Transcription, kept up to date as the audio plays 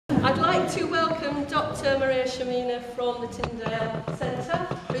to welcome Dr. Maria Sharmina from the Tyndall Centre,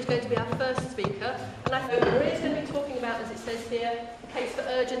 who's going to be our first speaker. And I hope Maria's going to be talking about, as it says here, the case for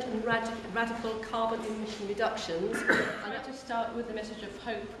urgent and radical carbon emission reductions. I'd like to start with a message of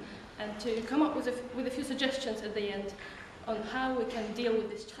hope and to come up with a few suggestions at the end on how we can deal with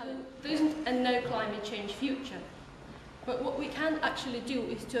this challenge. There isn't a no climate change future, but what we can actually do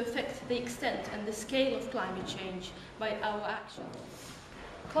is to affect the extent and the scale of climate change by our actions.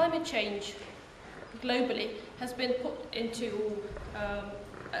 Climate change globally has been put into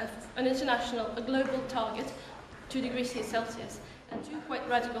a global target, 2 degrees Celsius, and two quite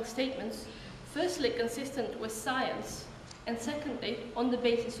radical statements. Firstly, consistent with science, and secondly, on the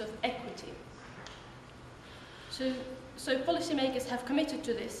basis of equity. So policymakers have committed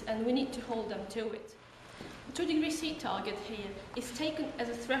to this, and we need to hold them to it. The 2 degrees C target here is taken as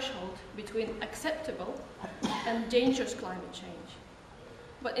a threshold between acceptable and dangerous climate change.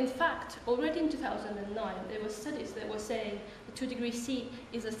 But in fact, already in 2009, there were studies that were saying the 2 degrees C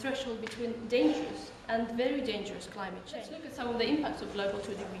is a threshold between dangerous and very dangerous climate change. Let's look at some of the impacts of global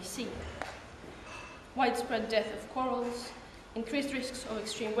 2 degrees C. Widespread death of corals, increased risks of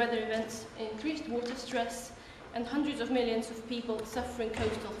extreme weather events, increased water stress, and hundreds of millions of people suffering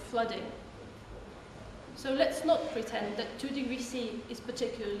coastal flooding. So let's not pretend that 2 degrees C is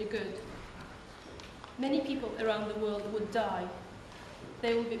particularly good. Many people around the world would die.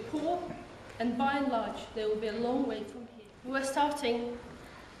 They will be poor, and by and large, they will be a long way from here. We were starting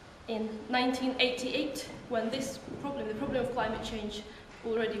in 1988, when this problem, the problem of climate change,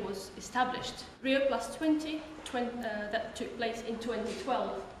 already was established. Rio Plus 20, that took place in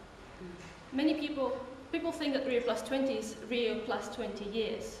 2012. Many people think that Rio Plus 20 is Rio plus 20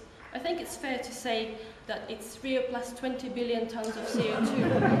 years. I think it's fair to say that it's Rio plus 20 billion tons of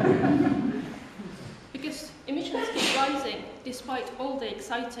CO2. Because emissions keep rising despite all the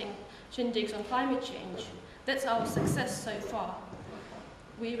exciting shindigs on climate change. That's our success so far.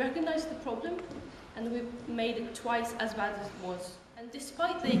 We recognize the problem and we've made it twice as bad as it was. And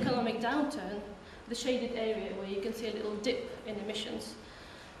despite the economic downturn, the shaded area where you can see a little dip in emissions,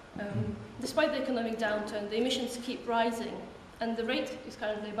 despite the economic downturn, the emissions keep rising, and the rate is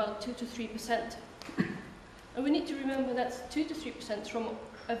currently about 2 to 3%. And we need to remember that's 2 to 3% from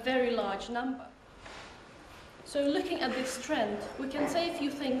a very large number. So looking at this trend, we can say a few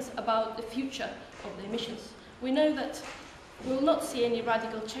things about the future of the emissions. We know that we will not see any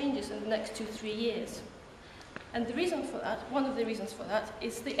radical changes in the next 2-3 years. And the reason for that, one of the reasons for that,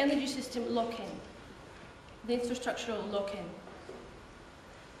 is the energy system lock-in, the infrastructural lock-in.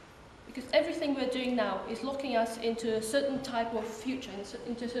 Because everything we're doing now is locking us into a certain type of future,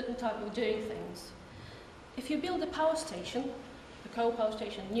 into a certain type of doing things. If you build a power station, a coal power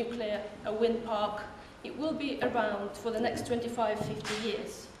station, nuclear, a wind park, it will be around for the next 25-50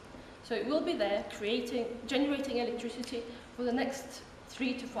 years. So it will be there, generating electricity for the next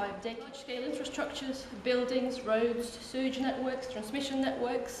 3 to 5 decades. Large-scale infrastructures, buildings, roads, sewage networks, transmission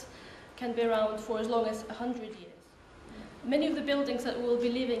networks can be around for as long as 100 years. Many of the buildings that we'll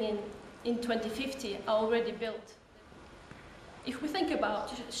be living in 2050 are already built. If we think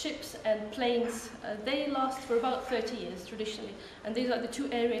about ships and planes, they last for about 30 years traditionally, and these are the two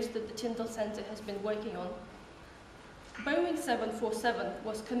areas that the Tyndall Centre has been working on. Boeing 747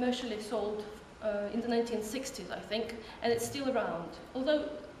 was commercially sold in the 1960s, I think, and it's still around. Although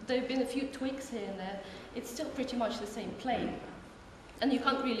there have been a few tweaks here and there, it's still pretty much the same plane. And you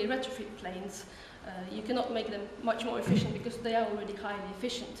can't really retrofit planes. You cannot make them much more efficient because they are already highly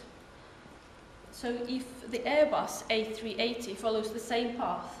efficient. So if the Airbus A380 follows the same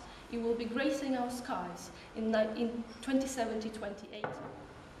path, it will be gracing our skies in 2070-28.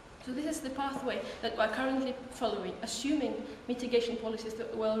 So this is the pathway that we're currently following, assuming mitigation policies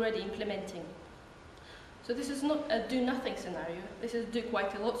that we're already implementing. So this is not a do-nothing scenario, this is a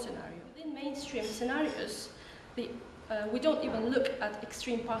do-quite-a-lot scenario. Within mainstream scenarios, we don't even look at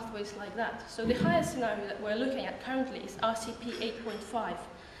extreme pathways like that. So the highest scenario that we're looking at currently is RCP 8.5.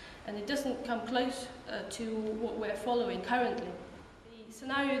 And it doesn't come close to what we're following currently. The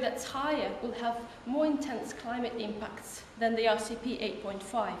scenario that's higher will have more intense climate impacts than the RCP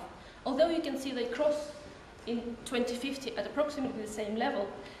 8.5. Although you can see they cross in 2050 at approximately the same level,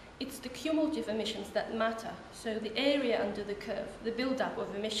 it's the cumulative emissions that matter. So the area under the curve, the build-up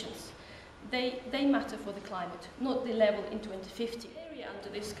of emissions, they matter for the climate, not the level in 2050. The area under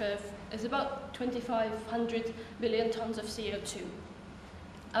this curve is about 2,500 billion tons of CO2.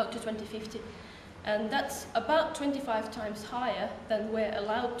 Out to 2050, and that's about 25 times higher than we're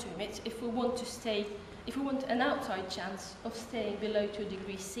allowed to emit if we want an outside chance of staying below 2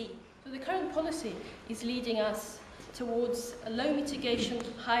 degrees C. So the current policy is leading us towards a low mitigation,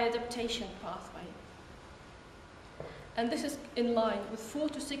 high adaptation pathway. And this is in line with 4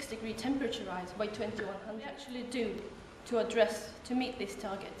 to 6 degree temperature rise by 2100. We actually do to meet this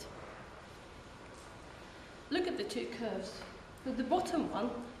target. Look at the two curves. So the bottom one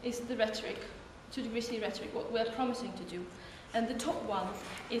is the rhetoric, 2 degrees C rhetoric, what we're promising to do. And the top one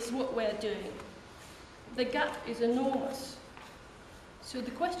is what we're doing. The gap is enormous. So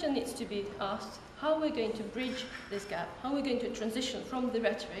the question needs to be asked, how are we going to bridge this gap? How are we going to transition from the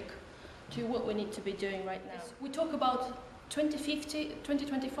rhetoric to what we need to be doing right now? We talk about 2050,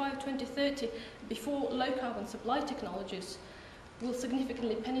 2025, 2030, before low carbon supply technologies will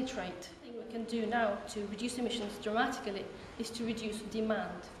significantly penetrate. The thing we can do now to reduce emissions dramatically is to reduce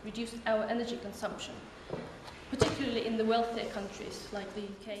demand, reduce our energy consumption, particularly in the wealthier countries like the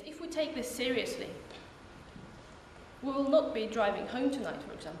UK. If we take this seriously, we will not be driving home tonight,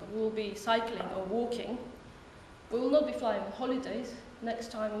 for example. We will be cycling or walking. We will not be flying on holidays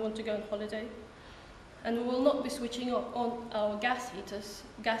next time we want to go on holiday. And we will not be switching off on our gas heaters,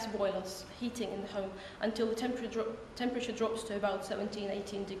 gas boilers, heating in the home until the temperature drops to about 17,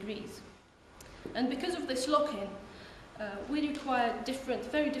 18 degrees. And because of this lock-in, we require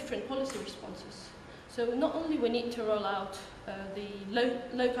very different policy responses. So not only we need to roll out the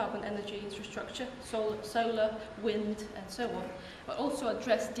low carbon energy infrastructure, solar, wind, and so on, but also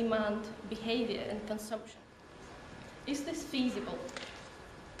address demand, behaviour, and consumption. Is this feasible?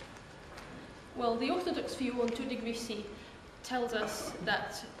 Well, the orthodox view on 2 degrees C tells us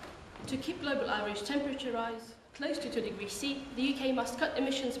that to keep global average temperature rise close to 2 degrees C, the UK must cut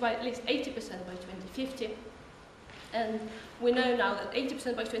emissions by at least 80% by 2050. And we know now that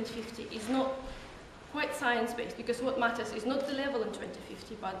 80% by 2050 is not quite science-based, because what matters is not the level in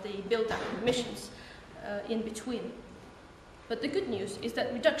 2050, but the build-up of emissions in between. But the good news is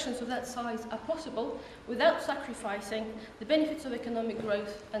that reductions of that size are possible without sacrificing the benefits of economic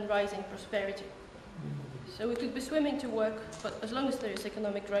growth and rising prosperity. So we could be swimming to work, but as long as there is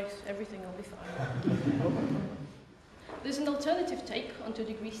economic growth, everything will be fine. There's an alternative take on 2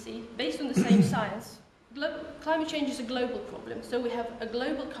 degrees C based on the same science. Climate change is a global problem, so we have a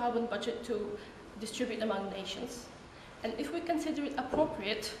global carbon budget to distribute among nations. And if we consider it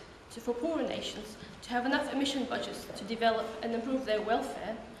appropriate for poorer nations to have enough emission budgets to develop and improve their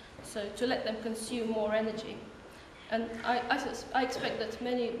welfare, so to let them consume more energy. And I expect that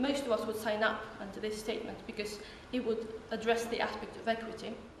most of us would sign up under this statement because it would address the aspect of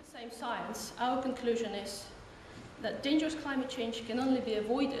equity. The same science, our conclusion is that dangerous climate change can only be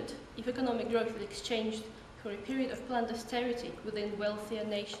avoided if economic growth is exchanged for a period of planned austerity within wealthier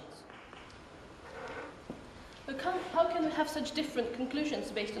nations. But how can we have such different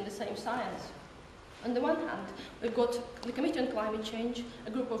conclusions based on the same science? On the one hand, we've got the Committee on Climate Change,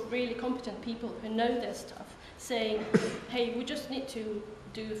 a group of really competent people who know their stuff, saying, hey, we just need to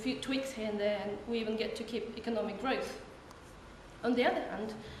do a few tweaks here and there, and we even get to keep economic growth. On the other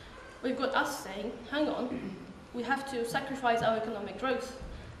hand, we've got us saying, hang on, we have to sacrifice our economic growth,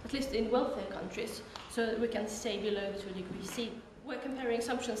 at least in wealthier countries, so that we can stay below 2 degrees C. We're comparing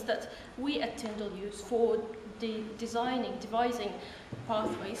assumptions that we at Tyndall use for devising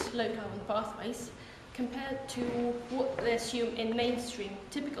pathways, low carbon pathways, compared to what they assume in mainstream,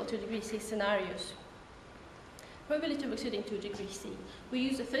 typical 2 degrees C scenarios. Probability of exceeding 2 degrees C. We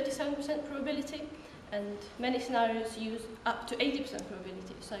use a 37% probability, and many scenarios use up to 80%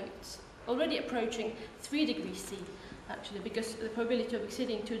 probability, so it's already approaching 3 degrees C, actually, because the probability of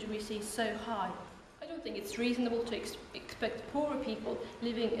exceeding 2 degrees C is so high. I don't think it's reasonable to expect poorer people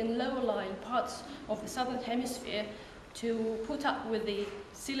living in lower-lying parts of the southern hemisphere to put up with the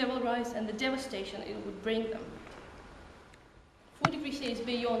sea level rise and the devastation it would bring them. 4 degrees C is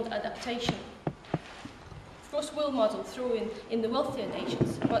beyond adaptation. Of course, we'll model through in the wealthier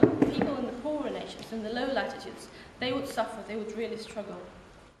nations, but people in the poorer nations, in the low latitudes, they would suffer, they would really struggle.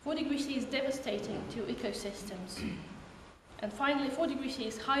 4 degrees C is devastating to ecosystems. And finally, 4 degrees C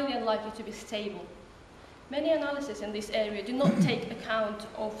is highly unlikely to be stable. Many analyses in this area do not take account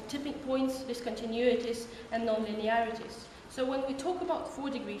of tipping points, discontinuities, and non-linearities. So when we talk about 4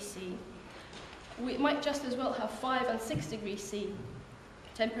 degrees C, we might just as well have 5 and 6 degrees C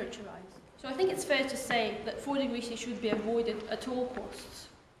temperature rise. So I think it's fair to say that 4 degrees C should be avoided at all costs.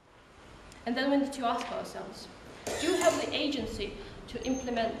 And then we need to ask ourselves, do we have the agency to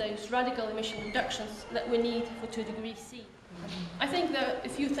implement those radical emission reductions that we need for 2 degrees C? I think there are a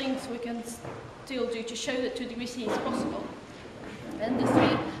few things we can still do to show that 2 degrees C is possible. And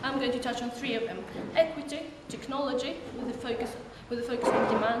I'm going to touch on 3 of them. Equity, technology, with a focus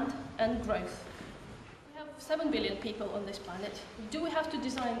on demand, and growth. We have 7 billion people on this planet. Do we have to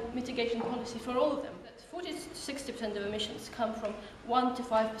design mitigation policy for all of them? That 40 to 60% of emissions come from 1 to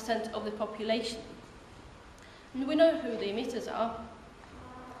 5% of the population. And we know who the emitters are: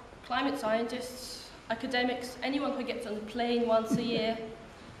 climate scientists, academics, anyone who gets on the plane once a year,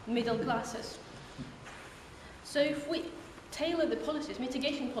 middle classes. So if we tailor the policies,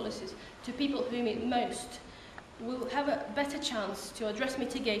 mitigation policies, to people who emit most, we'll have a better chance to address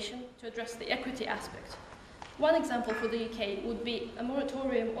mitigation, to address the equity aspect. One example for the UK would be a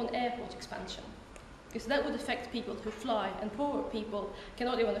moratorium on airport expansion, because that would affect people who fly, and poorer people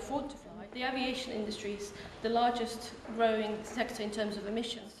cannot even afford to fly. The aviation industry is the largest growing sector in terms of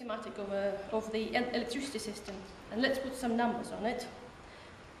emissions. Schematic of the electricity system, and let's put some numbers on it.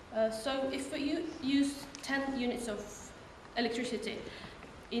 So if you use 10 units of electricity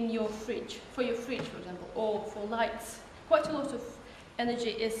in your fridge, for example, or for lights, quite a lot of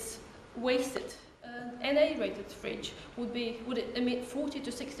energy is wasted. An A-rated fridge would emit 40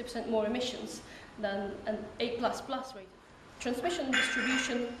 to 60% more emissions than an A++ rated. Transmission and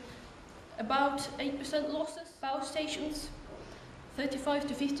distribution, about 8% losses. Power stations, 35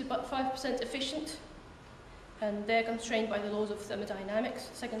 to 55% efficient, and they're constrained by the laws of thermodynamics,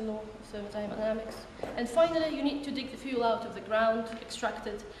 second law of thermodynamics. And finally, you need to dig the fuel out of the ground, extract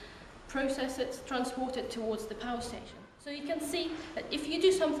it, process it, transport it towards the power station. So you can see that if you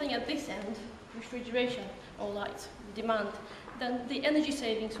do something at this end, refrigeration or light demand, then the energy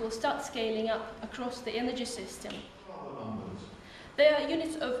savings will start scaling up across the energy system. There are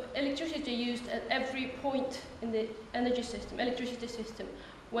units of electricity used at every point in the electricity system,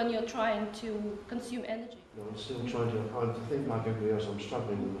 when you're trying to consume energy. No, I'm still trying to, I think like everybody else, I'm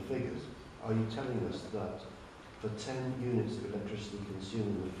struggling with the figures. Are you telling us that for 10 units of electricity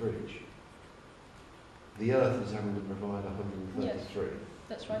consumed in the fridge, the Earth is having to provide 133? Yes,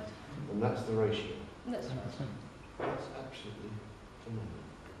 that's right. And that's the ratio? That's right. That's absolutely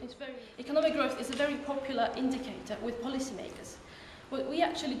phenomenal. Economic growth is a very popular indicator with policymakers. But we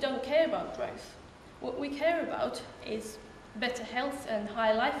actually don't care about growth. What we care about is better health and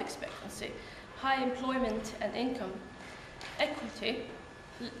high life expectancy, high employment and income, equity,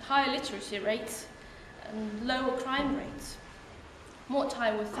 higher literacy rates, and lower crime rates, more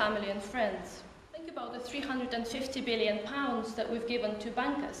time with family and friends. Think about the £350 billion that we've given to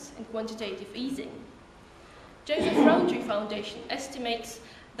bankers in quantitative easing. Joseph Rowntree Foundation estimates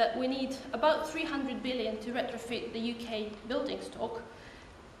that we need about £300 billion to retrofit the UK building stock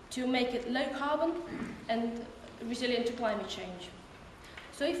to make it low carbon and resilient to climate change.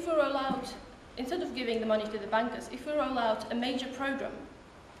 So if we're allowed, instead of giving the money to the bankers, if we're allowed a major program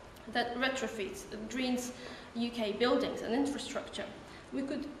that retrofits, that greens UK buildings and infrastructure, we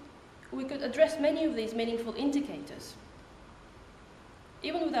could address many of these meaningful indicators.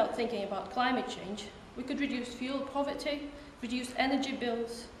 Even without thinking about climate change, we could reduce fuel poverty, reduce energy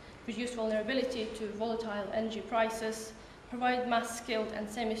bills, reduce vulnerability to volatile energy prices, provide mass-skilled and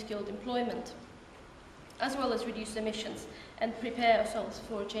semi-skilled employment, as well as reduce emissions and prepare ourselves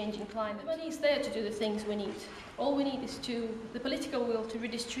for a changing climate. The money is there to do the things we need. All we need is the political will to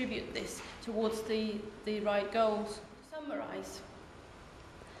redistribute this towards the right goals. To summarise,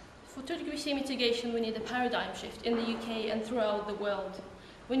 for 2°C mitigation, we need a paradigm shift in the UK and throughout the world.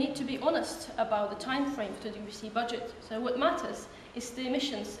 We need to be honest about the time frame for 2°C budget. So what matters is the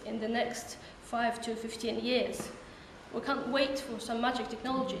emissions in the next 5 to 15 years. We can't wait for some magic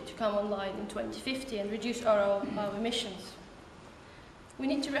technology to come online in 2050 and reduce our emissions. We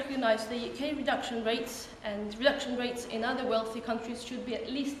need to recognise the UK reduction rates, and reduction rates in other wealthy countries should be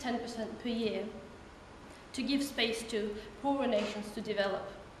at least 10% per year to give space to poorer nations to develop.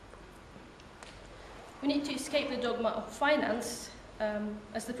 We need to escape the dogma of finance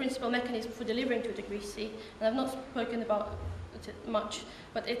as the principal mechanism for delivering 2°C, and I've not spoken about it much,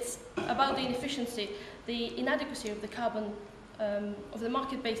 but it's about the inefficiency, the inadequacy of the carbon, of the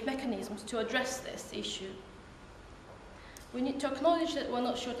market-based mechanisms to address this issue. We need to acknowledge that we're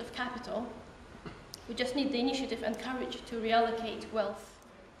not short of capital. We just need the initiative and courage to reallocate wealth.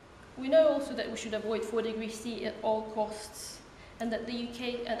 We know also that we should avoid 4°C at all costs, and that the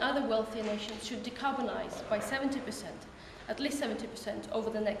UK and other wealthy nations should decarbonise by 70%, at least 70% over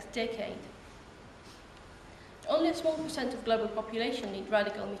the next decade. Only a small percent of global population need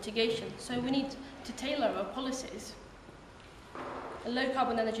radical mitigation, so we need to tailor our policies. A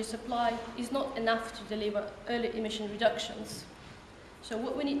low-carbon energy supply is not enough to deliver early emission reductions. So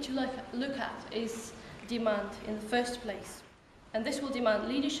what we need to look at is demand in the first place. And this will demand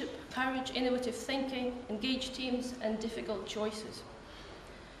leadership, courage, innovative thinking, engaged teams, and difficult choices.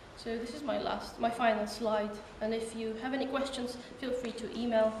 So this is my final slide. And if you have any questions, feel free to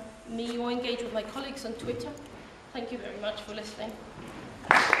email me or engage with my colleagues on Twitter. Thank you very much for listening.